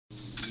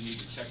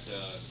check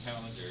the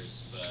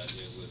calendars, but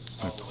it would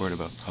Report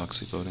about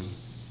proxy voting.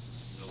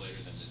 No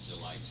later than the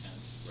July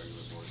 10th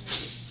regular board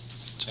meeting.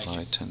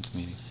 July 10th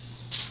meeting.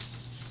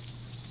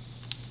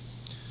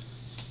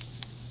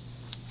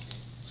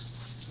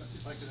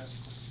 If I could ask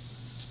a question.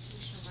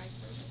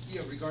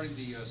 Yeah, regarding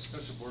the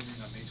special board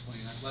meeting on May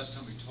 29th. Last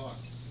time we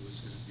talked, it was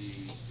going to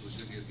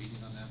be a meeting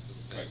on that for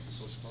the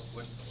social park.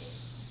 What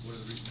are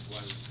the reasons why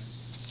it was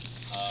canceled?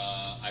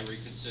 I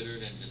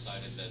reconsidered and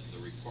decided that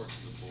the report to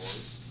the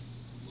board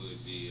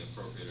would be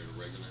appropriate at a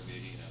regular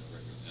meeting at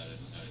a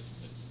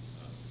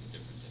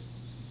different date.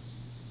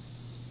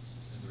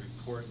 And the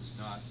report is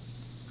not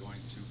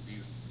going to be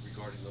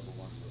regarding level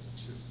 1 and level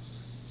 2.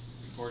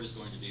 The report is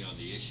going to be on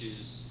the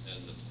issues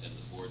and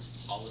the board's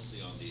policy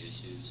on the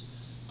issues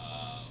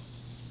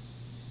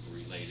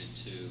related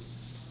to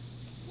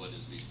what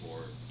is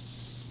before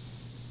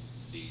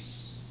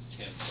these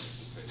 10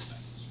 publicly traded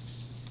banks.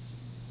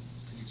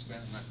 Can you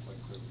expand on that quite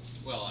clearly?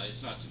 Well,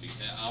 it's not to be.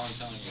 All I'm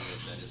telling you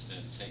is that it's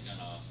been taken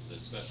off. The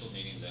special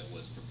meeting that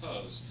was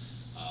proposed,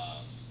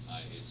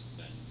 it's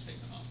been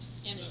taken off.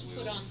 And it's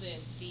put on the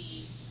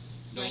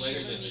no regular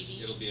later than meeting?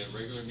 It'll be a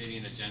regular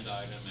meeting agenda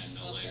item, and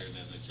no Okay. later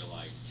than the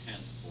July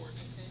 10th board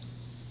meeting. Okay.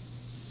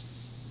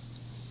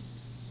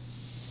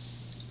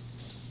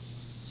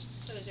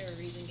 So is there a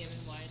reason given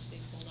why it's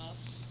being pulled off?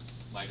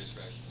 My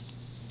discretion,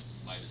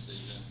 my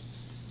decision.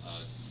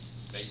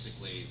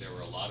 Basically, there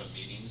were a lot of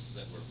meetings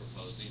that were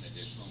proposing,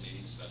 additional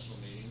meetings, special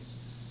meetings,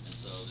 and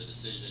so the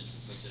decision to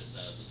put this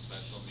as a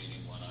special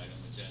meeting, one item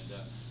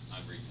agenda,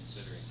 I'm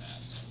reconsidering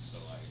that, and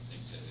so I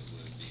think that it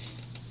would be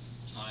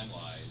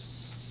time-wise,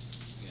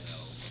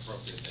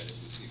 appropriate that it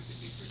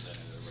could be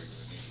presented at a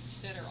regular meeting.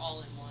 Better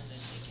all in one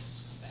than making us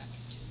come back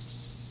to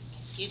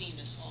getting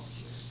us all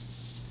here.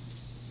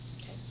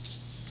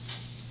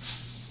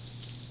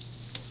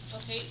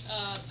 Okay,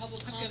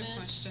 public I've comment? got a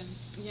question.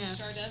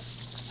 Yes.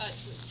 Stardust?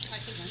 I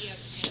think he had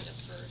his hand up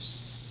first.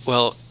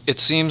 Well, it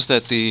seems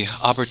that the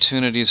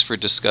opportunities for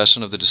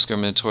discussion of the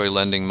discriminatory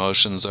lending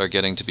motions are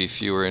getting to be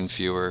fewer and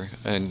fewer,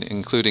 and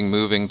including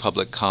moving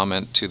public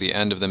comment to the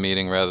end of the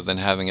meeting rather than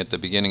having it at the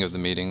beginning of the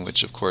meeting,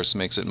 which of course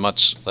makes it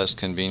much less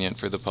convenient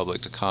for the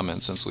public to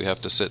comment since we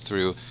have to sit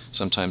through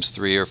sometimes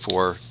 3 or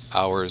 4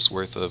 hours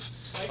worth of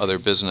other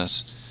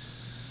business.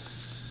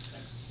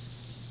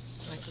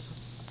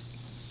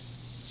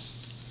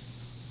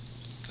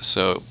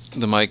 So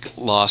the mic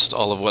lost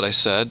all of what I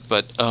said,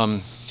 but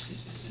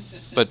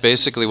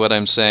basically what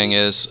I'm saying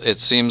is it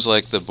seems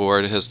like the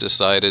board has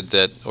decided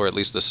that, or at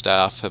least the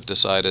staff have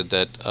decided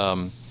that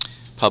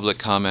public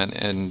comment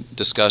and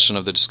discussion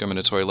of the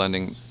discriminatory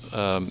lending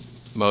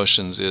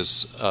motions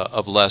is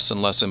of less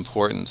and less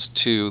importance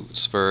to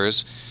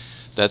SFERS.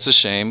 That's a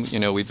shame.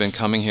 We've been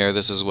coming here.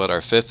 This is what,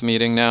 our 5th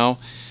meeting now.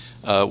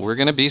 We're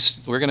going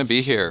to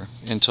be here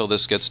until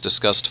this gets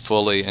discussed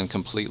fully and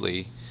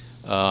completely.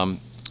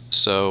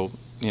 So,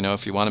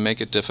 if you want to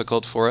make it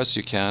difficult for us,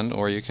 you can,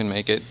 or you can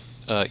make it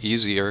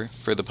easier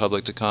for the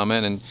public to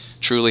comment and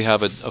truly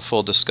have a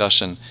full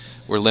discussion.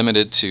 We're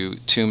limited to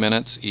 2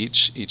 minutes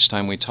each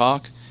time we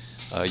talk.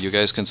 You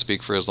guys can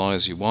speak for as long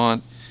as you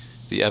want.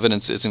 The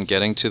evidence isn't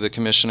getting to the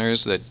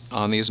commissioners that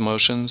on these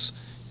motions.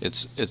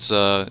 It's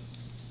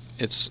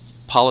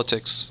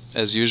politics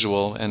as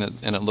usual, and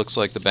it looks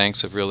like the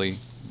banks have really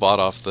bought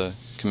off the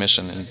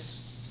commission. And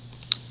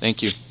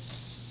thank you.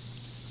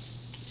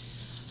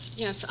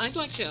 Yes, I'd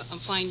like to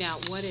find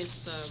out what is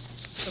the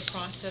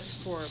process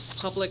for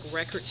public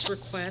records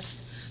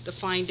requests, to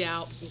find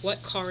out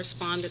what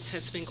correspondence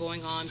has been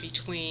going on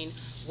between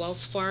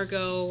Wells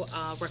Fargo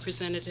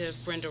Representative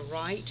Brenda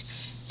Wright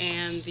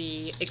and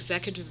the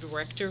executive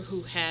director,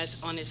 who has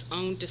on his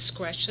own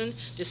discretion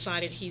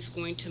decided he's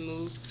going to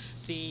move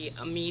the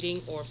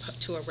meeting or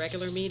to a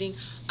regular meeting.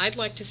 I'd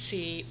like to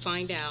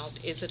find out,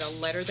 is it a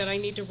letter that I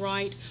need to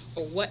write,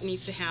 or what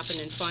needs to happen,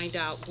 and find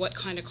out what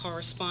kind of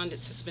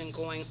correspondence has been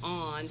going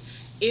on,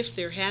 if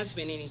there has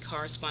been any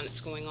correspondence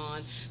going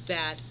on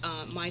that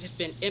might have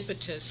been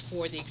impetus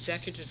for the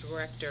executive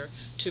director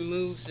to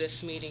move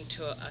this meeting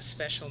to a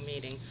special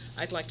meeting.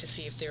 I'd like to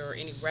see if there are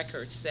any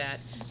records that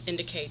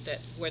indicate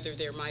that whether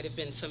there might have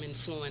been some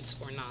influence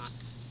or not.